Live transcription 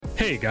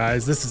Hey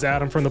guys, this is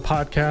Adam from the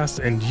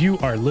podcast, and you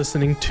are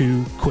listening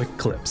to Quick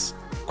Clips.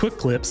 Quick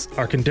Clips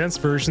are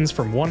condensed versions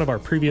from one of our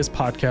previous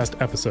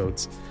podcast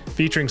episodes,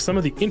 featuring some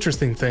of the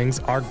interesting things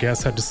our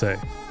guests had to say.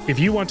 If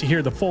you want to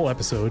hear the full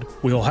episode,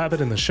 we'll have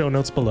it in the show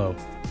notes below.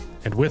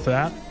 And with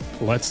that,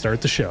 let's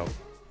start the show.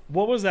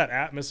 What was that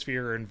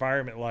atmosphere or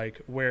environment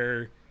like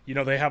where, you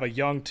know, they have a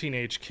young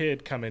teenage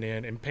kid coming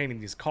in and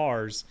painting these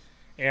cars,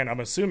 and I'm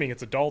assuming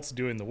it's adults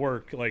doing the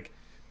work? Like,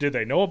 did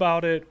they know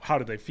about it? How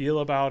did they feel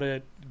about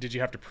it? Did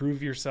you have to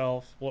prove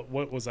yourself?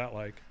 What was that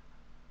like?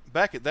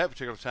 Back at that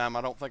particular time,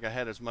 I don't think I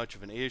had as much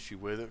of an issue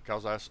with it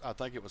because I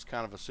think it was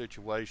kind of a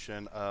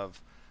situation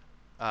of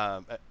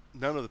none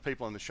of the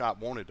people in the shop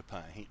wanted to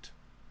paint,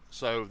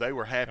 so they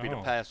were happy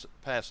to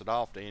pass it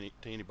off to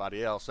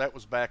anybody else. That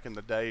was back in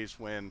the days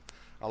when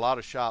a lot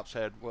of shops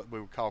had what we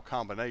would call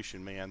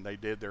combination men. They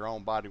did their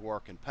own body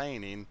work and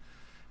painting.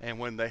 And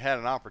when they had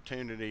an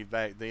opportunity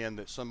back then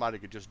that somebody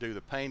could just do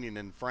the painting,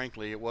 and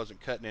frankly, it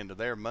wasn't cutting into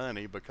their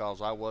money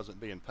because I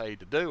wasn't being paid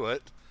to do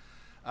it,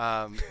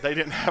 they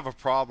didn't have a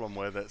problem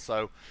with it.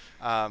 So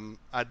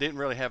I didn't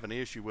really have an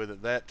issue with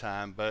it that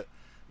time. But,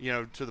 you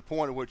know, to the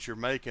point of what you're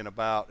making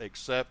about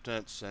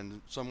acceptance and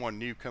someone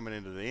new coming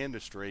into the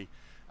industry,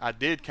 I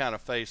did kind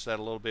of face that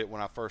a little bit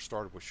when I first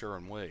started with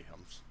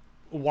Sherwin-Williams.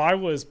 Why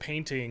was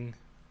painting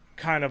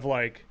kind of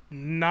like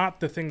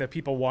not the thing that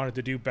people wanted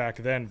to do back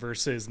then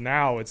versus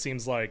now? It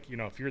seems like, you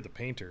know, if you're the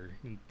painter.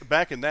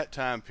 Back in that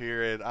time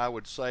period, I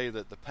would say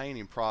that the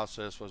painting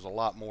process was a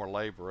lot more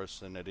laborious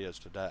than it is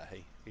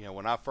today. You know,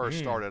 when I first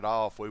started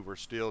off, we were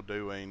still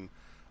doing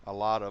a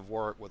lot of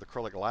work with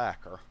acrylic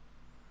lacquer.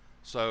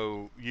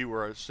 So you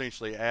were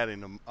essentially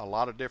adding a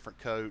lot of different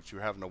coats. You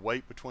were having to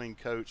wait between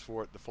coats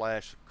for it to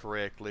flash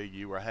correctly.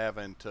 You were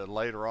having to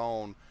later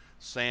on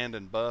sand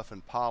and buff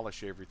and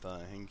polish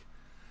everything.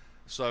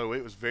 So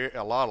it was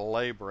a lot of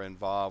labor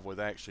involved with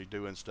actually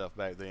doing stuff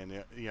back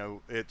then. You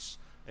know, it's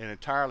an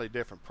entirely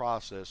different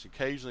process.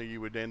 Occasionally you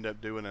would end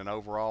up doing an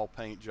overall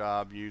paint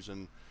job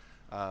using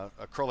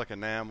acrylic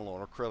enamel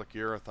or acrylic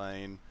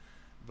urethane.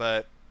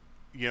 But,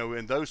 you know,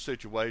 in those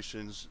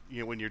situations, you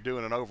know, when you're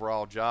doing an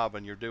overall job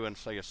and you're doing,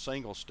 say, a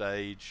single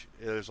stage,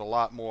 there's a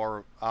lot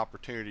more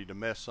opportunity to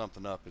mess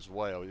something up as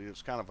well.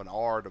 It's kind of an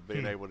art of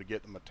being able to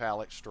get the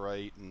metallic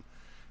straight and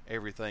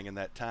everything in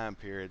that time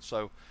period.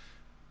 So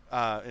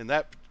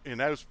in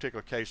those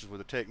particular cases with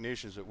the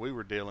technicians that we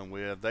were dealing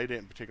with, they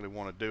didn't particularly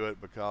want to do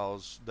it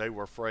because they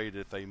were afraid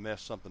if they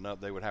messed something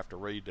up, they would have to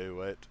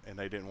redo it, and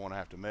they didn't want to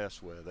have to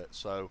mess with it.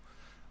 So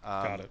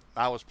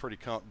I was pretty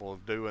comfortable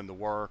of doing the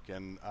work,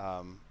 and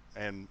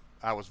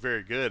I was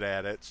very good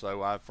at it.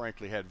 So I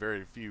frankly had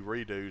very few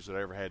redos that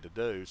I ever had to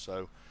do.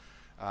 So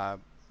I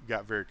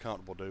got very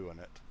comfortable doing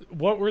it.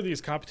 What were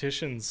these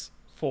competitions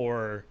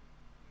for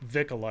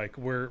Vic like?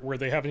 Were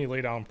they having you lay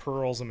down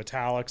pearls and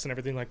metallics and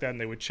everything like that, and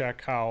they would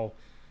check how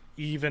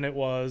even it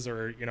was,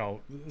 or, you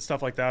know,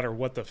 stuff like that, or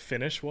what the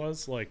finish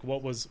was like?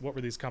 What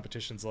were these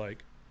competitions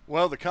like?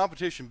 Well, the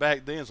competition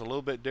back then is a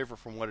little bit different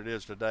from what it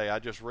is today. I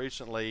just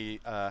recently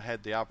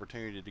had the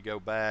opportunity to go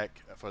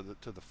back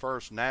to the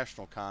first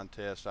national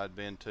contest I'd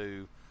been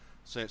to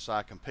since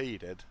I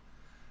competed.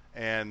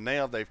 And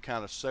now they've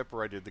kind of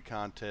separated the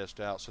contest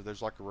out. So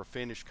there's like a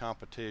refinish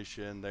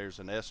competition, there's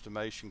an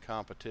estimation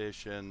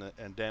competition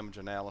and damage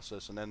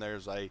analysis, and then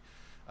there's a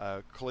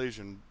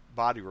collision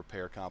body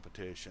repair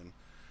competition.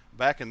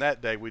 Back in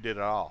that day, we did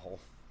it all.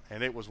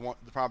 And it was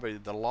probably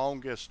the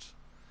longest,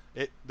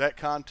 that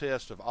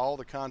contest of all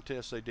the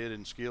contests they did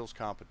in skills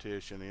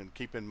competition. And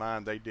keep in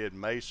mind, they did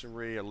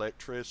masonry,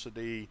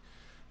 electricity,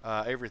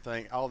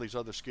 everything, all these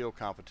other skill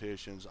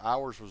competitions.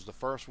 Ours was the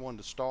first one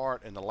to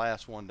start and the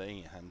last one to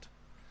end.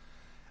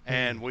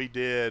 And we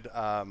did,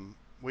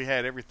 we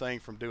had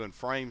everything from doing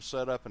frame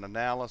setup and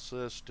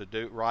analysis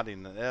to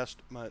writing an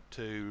estimate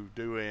to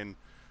doing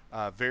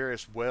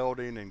various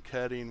welding and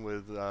cutting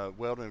with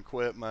welding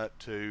equipment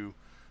to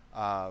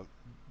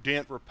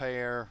dent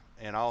repair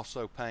and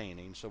also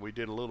painting. So we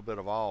did a little bit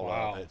of all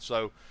of it.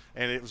 So,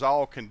 and it was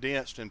all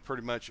condensed in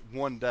pretty much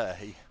one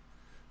day.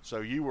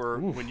 So you were,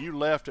 when you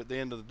left at the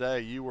end of the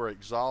day, you were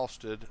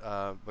exhausted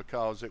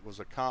because it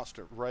was a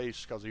constant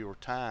race because you were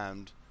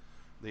timed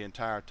the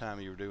entire time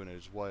you were doing it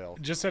as well.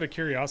 Just out of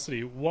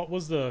curiosity, what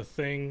was the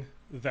thing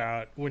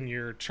that when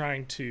you're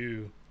trying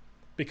to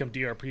become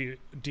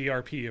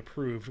DRP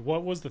approved,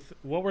 what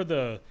were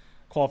the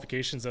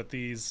qualifications that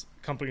these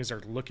companies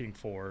are looking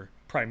for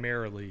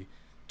primarily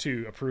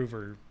to approve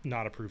or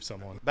not approve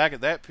someone? Back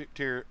at that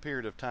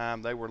period of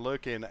time, they were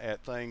looking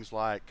at things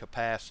like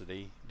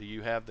capacity. Do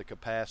you have the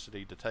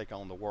capacity to take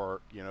on the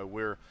work? You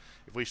know,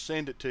 if we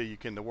send it to you,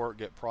 can the work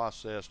get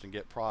processed in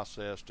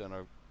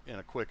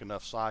a quick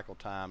enough cycle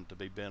time to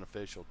be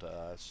beneficial to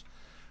us?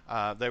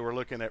 They were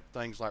looking at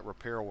things like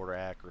repair order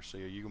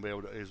accuracy. Are you gonna be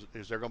able to?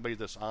 Is there going to be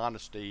this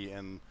honesty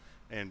and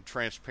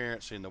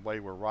transparency in the way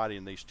we're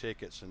writing these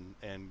tickets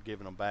and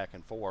giving them back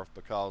and forth?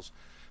 Because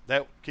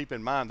that, keep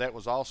in mind, that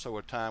was also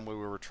a time where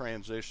we were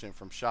transitioning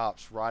from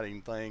shops writing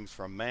things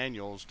from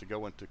manuals to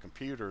go into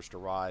computers to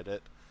write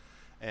it.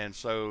 And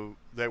so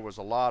there was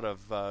a lot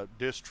of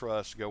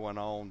distrust going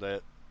on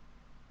that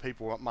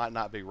people might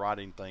not be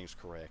writing things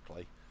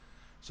correctly.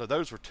 So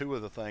those were two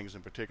of the things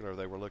in particular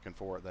they were looking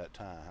for at that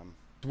time.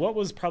 What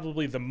was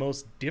probably the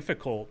most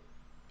difficult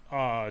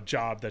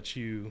job that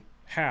you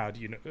had,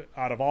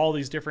 out of all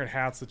these different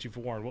hats that you've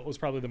worn? What was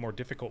probably the more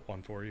difficult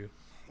one for you?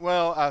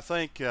 Well, I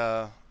think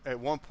at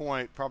one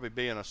point probably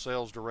being a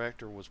sales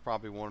director was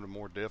probably one of the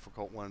more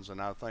difficult ones,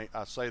 and I think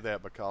I say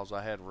that because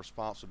I had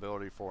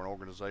responsibility for an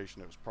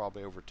organization that was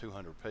probably over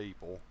 200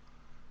 people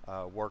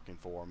working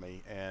for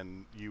me,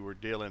 and you were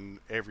dealing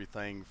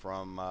everything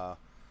from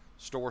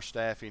store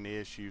staffing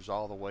issues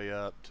all the way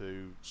up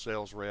to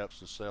sales reps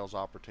and sales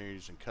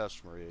opportunities and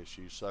customer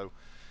issues. So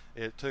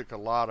it took a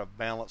lot of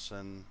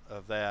balancing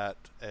of that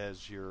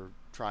as you're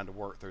trying to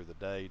work through the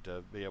day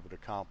to be able to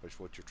accomplish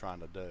what you're trying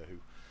to do.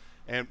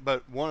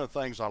 But one of the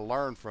things I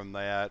learned from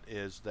that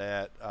is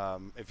that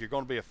if you're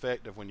going to be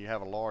effective when you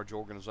have a large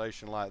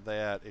organization like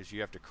that, is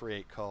you have to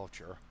create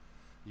culture.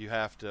 You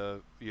have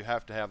to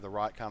have the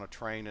right kind of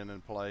training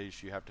in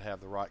place. You have to have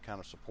the right kind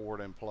of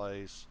support in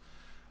place,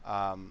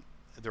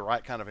 the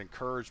right kind of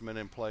encouragement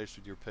in place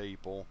with your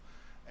people.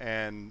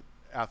 And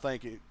I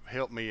think it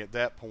helped me at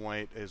that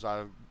point as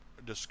I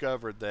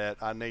discovered that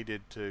I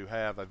needed to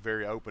have a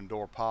very open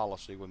door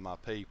policy with my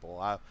people.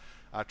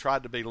 I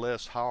tried to be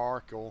less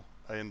hierarchical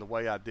in the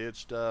way I did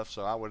stuff.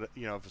 So I would,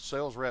 if a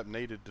sales rep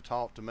needed to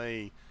talk to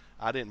me,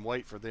 I didn't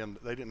wait for them.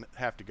 They didn't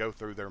have to go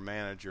through their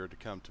manager to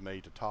come to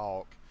me to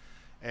talk.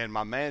 And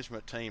my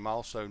management team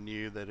also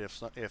knew that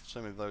if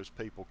some of those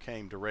people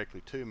came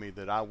directly to me,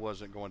 that I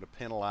wasn't going to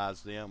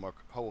penalize them or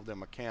hold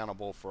them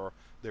accountable for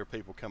their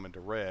people coming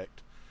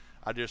direct.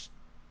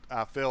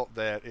 I felt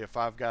that if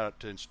I've got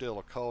to instill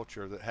a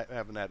culture, that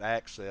having that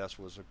access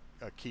was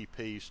a key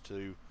piece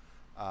to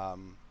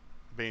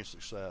being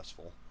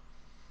successful.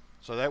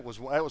 So that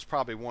was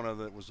probably one of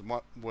the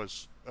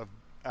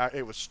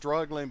it was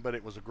struggling, but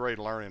it was a great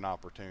learning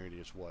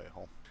opportunity as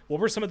well. What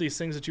were some of these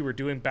things that you were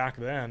doing back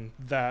then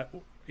that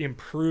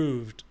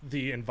improved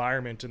the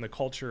environment and the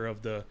culture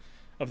of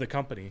the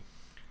company?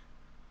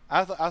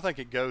 I think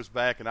it goes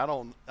back, and I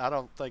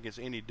don't think it's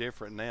any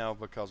different now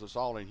because it's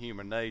all in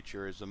human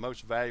nature. Is the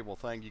most valuable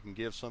thing you can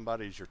give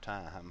somebody is your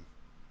time.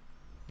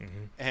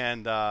 Mm-hmm.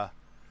 And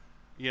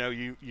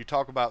you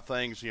talk about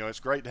things. It's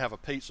great to have a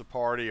pizza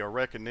party or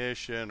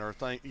recognition or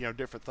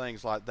different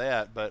things like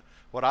that. But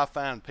what I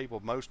find people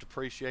most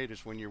appreciate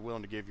is when you're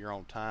willing to give your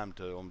own time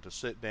to them, to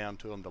sit down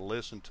to them, to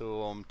listen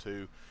to them,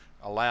 to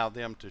allow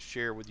them to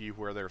share with you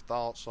where their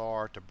thoughts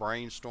are, to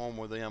brainstorm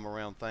with them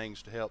around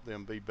things to help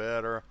them be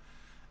better.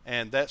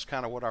 And that's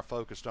kind of what I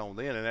focused on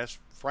then, and that's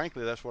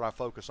what I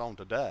focus on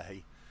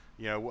today.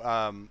 We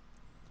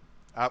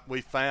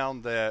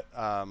found that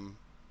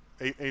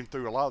even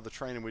through a lot of the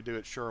training we do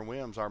at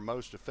Sherwin-Williams, our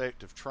most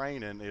effective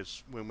training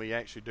is when we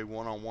actually do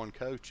one-on-one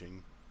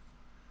coaching,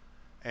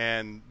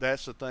 and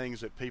that's the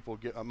things that people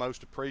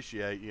most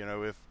appreciate.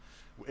 If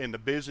in the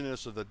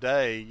busyness of the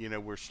day,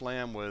 we're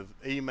slammed with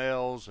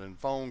emails and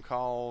phone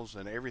calls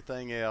and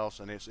everything else,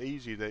 and it's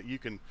easy that you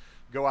can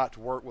go out to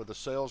work with a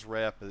sales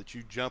rep that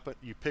you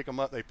pick them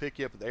up, they pick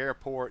you up at the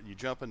airport, you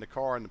jump in the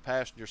car in the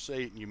passenger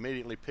seat, and you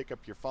immediately pick up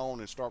your phone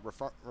and start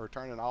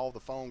returning all the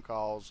phone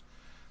calls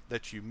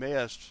that you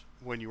missed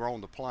when you were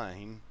on the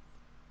plane.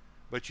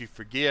 But you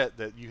forget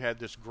that you had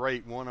this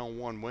great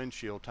one-on-one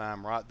windshield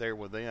time right there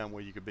with them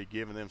where you could be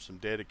giving them some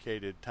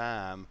dedicated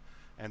time,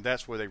 and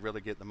that's where they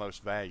really get the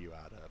most value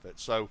out of it.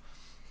 So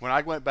when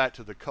I went back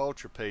to the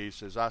culture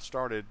piece, as I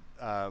started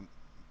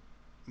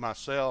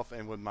myself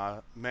and with my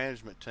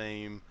management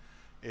team,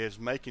 is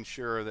making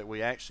sure that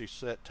we actually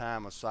set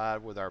time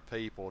aside with our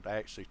people to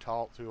actually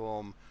talk to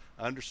them,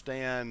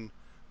 understand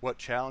what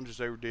challenges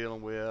they were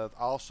dealing with,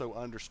 also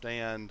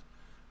understand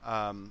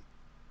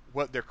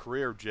what their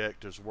career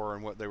objectives were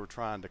and what they were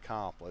trying to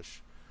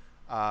accomplish.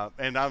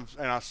 And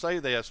I say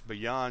this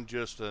beyond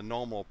just a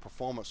normal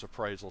performance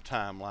appraisal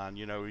timeline.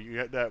 You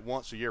get that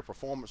once a year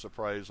performance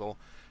appraisal.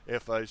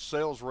 If a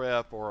sales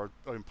rep or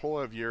an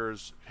employee of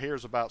yours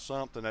hears about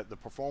something at the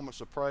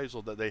performance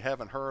appraisal that they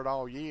haven't heard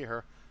all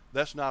year,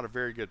 that's not a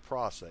very good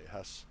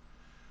process.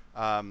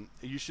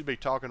 You should be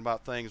talking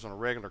about things on a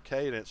regular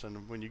cadence,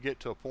 and when you get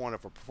to a point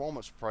of a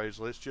performance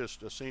appraisal, it's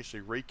just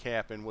essentially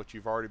recapping what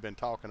you've already been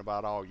talking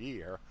about all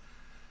year.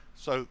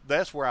 So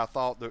that's where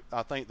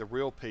I think the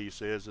real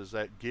piece is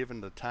that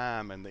giving the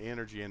time and the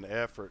energy and the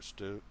efforts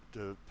to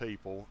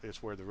people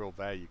is where the real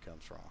value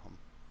comes from.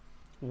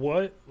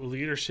 What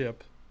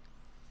leadership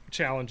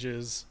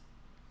challenges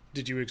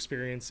did you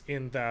experience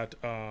in that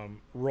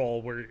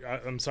role where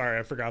I'm sorry,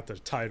 I forgot the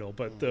title,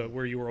 but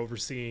where you were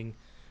overseeing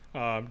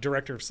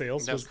director of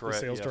sales? That's was correct,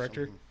 the sales yes.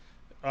 director?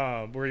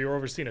 Where you were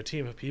overseeing a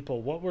team of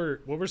people. What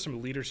were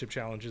some leadership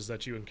challenges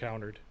that you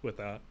encountered with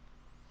that?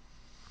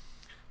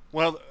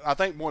 Well, I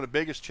think one of the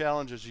biggest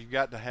challenges, you've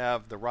got to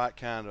have the right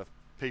kind of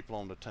people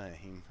on the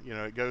team.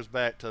 It goes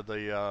back to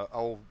the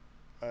old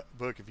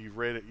book, if you've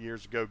read it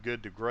years ago,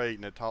 Good to Great,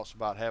 and it talks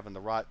about having the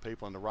right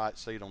people in the right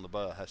seat on the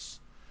bus.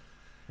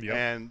 Yep.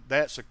 And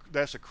that's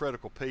a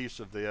critical piece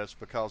of this,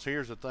 because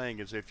here's the thing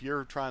is, if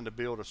you're trying to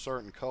build a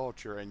certain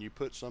culture and you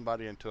put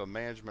somebody into a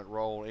management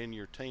role in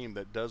your team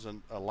that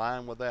doesn't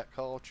align with that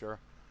culture,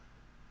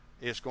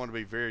 it's going to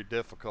be very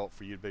difficult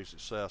for you to be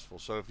successful.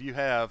 So if you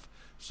have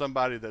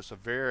somebody that's a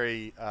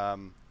very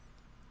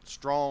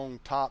strong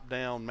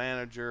top-down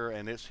manager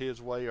and it's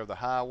his way or the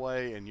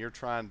highway, and you're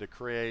trying to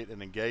create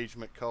an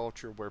engagement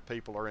culture where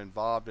people are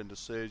involved in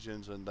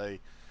decisions and they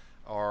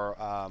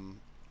are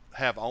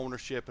have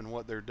ownership in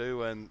what they're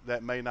doing,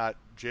 that may not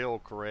gel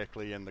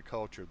correctly in the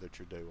culture that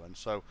you're doing.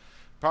 So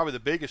probably the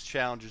biggest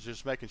challenge is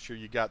just making sure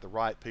you got the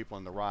right people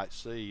in the right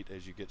seat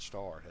as you get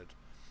started.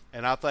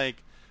 And I think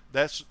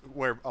that's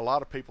where a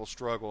lot of people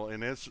struggle,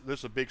 and this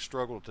is a big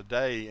struggle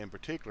today in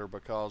particular,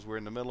 because we're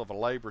in the middle of a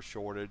labor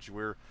shortage.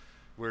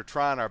 We're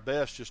trying our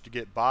best just to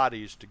get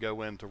bodies to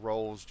go into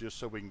roles just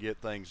so we can get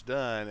things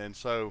done. And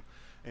so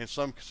in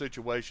some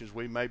situations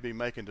we may be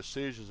making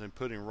decisions and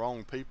putting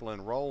wrong people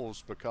in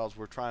roles because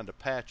we're trying to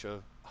patch a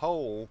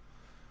hole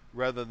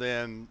rather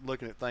than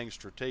looking at things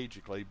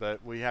strategically.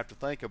 But we have to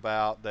think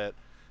about that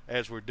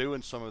as we're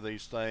doing some of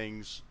these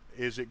things,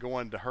 is it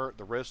going to hurt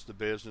the rest of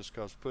the business?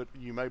 Because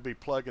you may be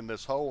plugging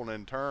this hole and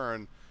in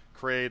turn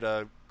create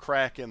a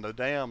crack in the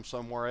dam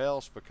somewhere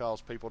else because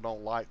people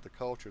don't like the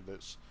culture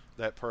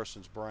that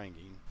person's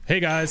bringing. Hey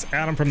guys,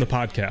 Adam from the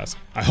podcast.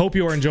 I hope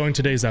you are enjoying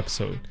today's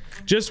episode.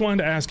 Just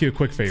wanted to ask you a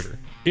quick favor.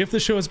 If the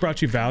show has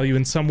brought you value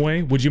in some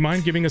way, would you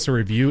mind giving us a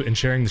review and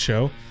sharing the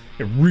show?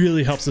 It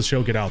really helps the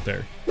show get out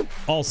there.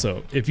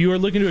 Also, if you are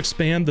looking to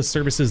expand the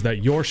services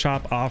that your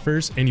shop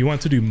offers and you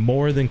want to do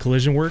more than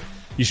collision work,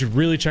 you should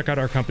really check out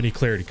our company,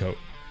 Clarity Coat.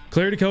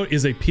 Clarity Coat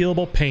is a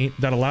peelable paint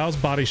that allows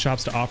body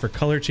shops to offer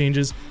color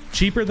changes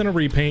cheaper than a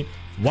repaint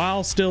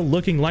while still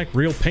looking like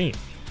real paint.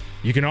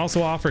 You can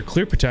also offer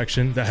clear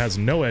protection that has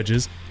no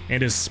edges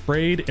and is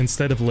sprayed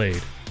instead of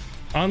laid.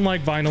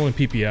 Unlike vinyl and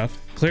PPF,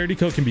 Clarity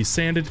Coat can be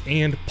sanded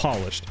and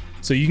polished,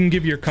 so you can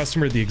give your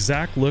customer the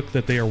exact look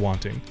that they are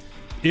wanting.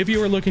 If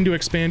you are looking to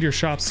expand your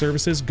shop's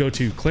services, go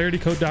to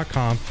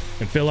claritycoat.com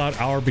and fill out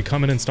our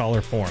Become an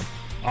Installer form.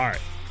 All right,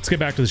 let's get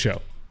back to the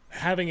show.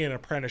 Having an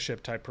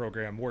apprenticeship type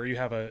program where you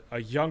have a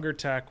younger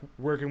tech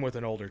working with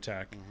an older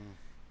tech,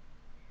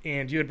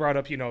 and you had brought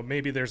up,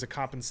 maybe there's a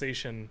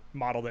compensation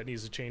model that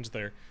needs to change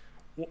there.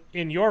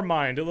 In your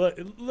mind,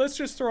 let's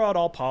just throw out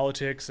all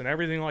politics and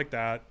everything like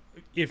that.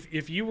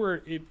 If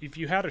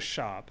you had a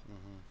shop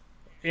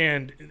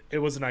and it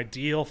was an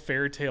ideal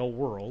fairy tale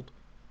world,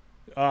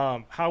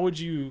 how would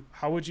you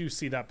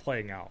see that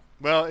playing out?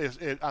 Well,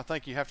 I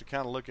think you have to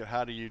kind of look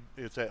at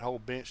it's that whole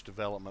bench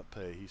development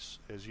piece,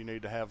 is you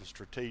need to have a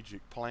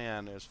strategic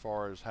plan as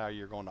far as how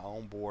you're going to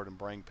onboard and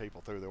bring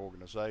people through the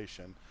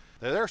organization.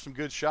 There are some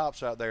good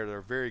shops out there that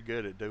are very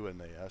good at doing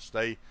this.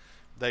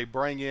 They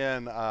bring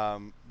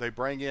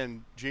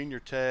in junior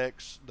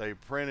techs, they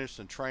apprentice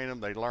and train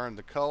them, they learn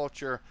the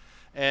culture,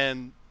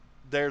 and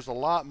there's a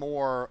lot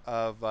more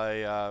of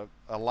a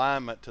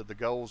alignment to the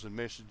goals and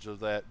missions of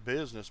that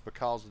business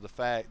because of the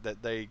fact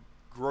that they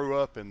grew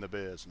up in the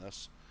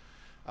business.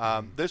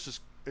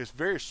 It's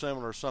very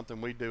similar to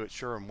something we do at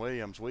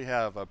Sherwin-Williams. We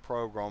have a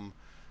program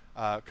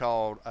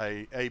called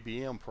a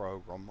ABM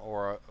program,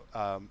 or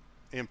a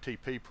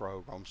MTP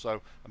program,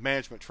 so a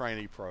management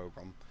trainee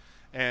program,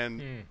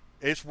 and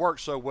it's worked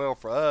so well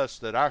for us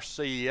that our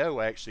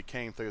CEO actually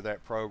came through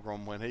that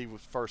program when he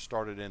was first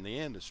started in the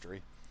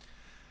industry.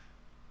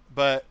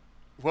 But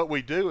what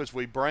we do is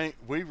we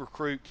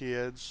recruit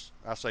kids.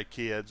 I say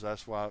kids,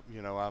 that's why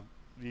I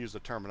use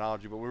the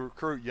terminology, but we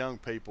recruit young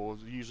people,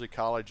 usually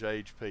college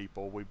age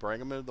people. We bring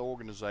them into the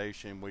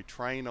organization, we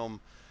train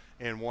them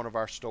in one of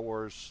our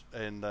stores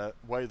and the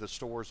way the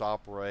stores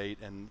operate,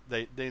 and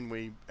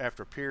then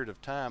after a period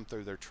of time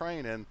through their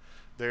training,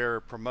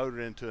 they're promoted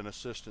into an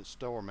assistant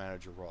store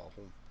manager role.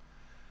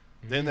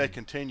 Then they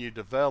continue to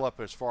develop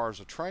as far as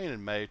a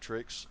training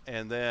matrix,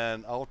 and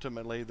then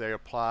ultimately they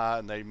apply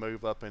and they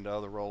move up into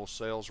other roles,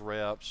 sales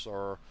reps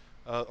or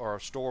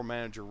store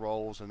manager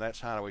roles, and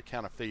that's how we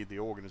kind of feed the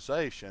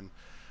organization.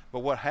 But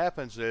what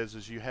happens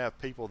is you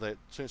have people that,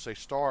 since they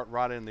start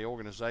right in the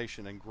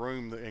organization and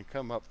groom and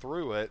come up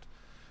through it,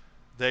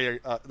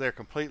 they're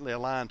completely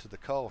aligned to the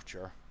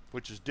culture,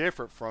 which is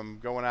different from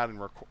going out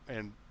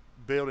and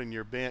building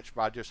your bench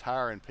by just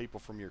hiring people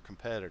from your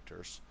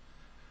competitors.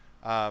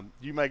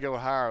 You may go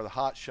hire the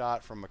hot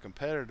shot from a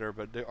competitor,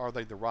 but are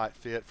they the right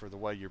fit for the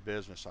way your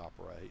business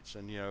operates?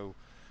 And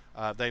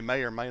they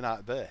may or may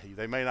not be.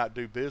 They may not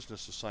do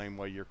business the same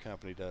way your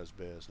company does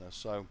business.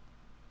 So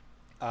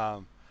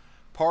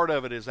part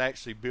of it is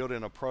actually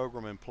building a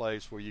program in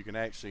place where you can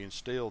actually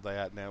instill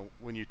that. Now,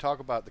 when you talk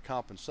about the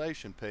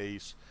compensation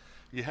piece,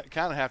 you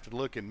kind of have to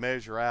look and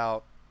measure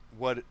out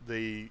what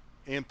the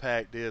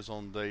impact is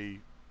on the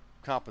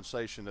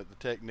compensation that the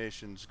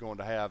technician's going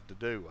to have to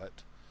do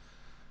it.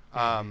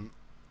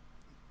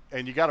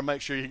 And you got to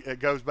make sure it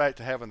goes back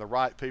to having the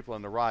right people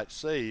in the right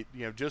seat.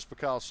 Just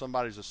because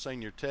somebody's a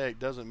senior tech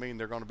doesn't mean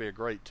they're going to be a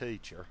great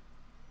teacher.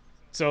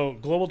 So,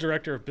 Global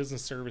Director of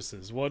Business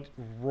Services, what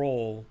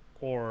role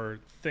or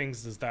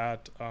things does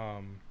that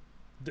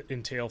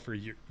entail for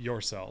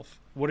yourself?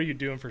 What are you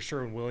doing for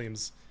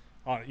Sherwin-Williams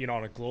on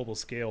a global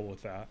scale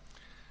with that?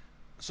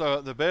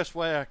 So the best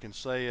way I can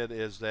say it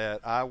is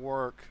that I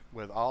work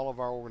with all of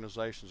our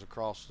organizations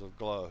across the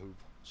globe.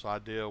 So I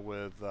deal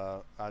with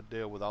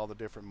all the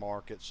different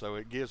markets. So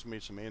it gives me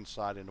some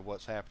insight into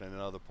what's happening in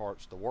other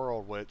parts of the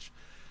world, which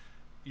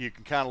you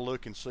can kind of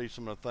look and see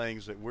some of the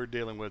things that we're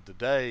dealing with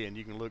today, and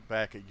you can look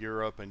back at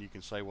Europe and you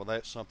can say, well,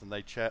 that's something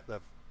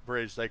the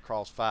bridge they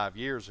crossed 5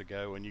 years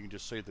ago, and you can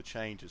just see the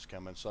changes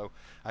coming. So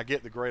I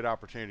get the great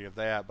opportunity of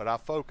that, but I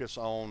focus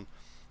on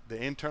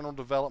the internal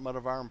development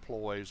of our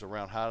employees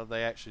around how do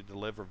they actually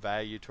deliver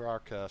value to our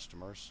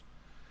customers.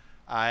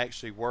 I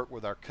actually work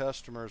with our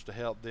customers to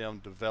help them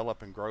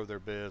develop and grow their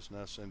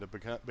business and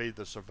to be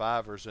the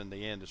survivors in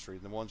the industry,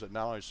 the ones that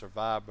not only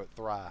survive but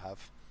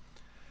thrive.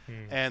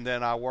 And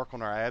then I work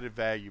on our added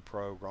value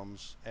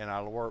programs, and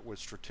I work with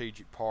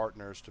strategic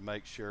partners to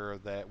make sure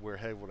that we're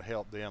able to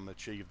help them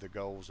achieve the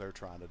goals they're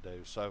trying to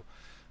do. So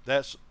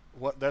that's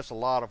a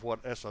lot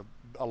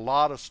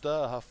of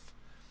stuff,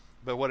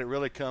 but what it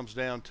really comes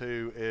down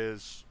to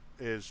is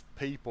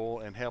people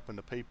and helping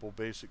the people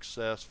be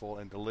successful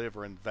and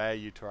delivering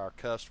value to our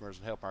customers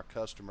and help our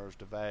customers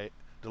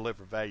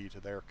deliver value to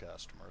their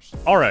customers.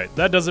 All right,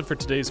 that does it for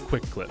today's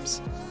Quick Clips.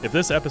 If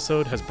this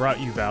episode has brought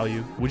you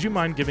value, would you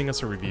mind giving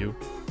us a review?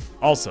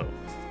 Also,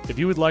 if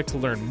you would like to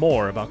learn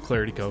more about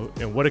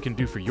ClarityCoat and what it can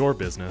do for your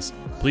business,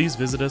 please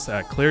visit us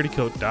at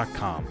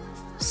claritycoat.com.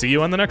 See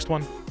you on the next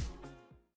one.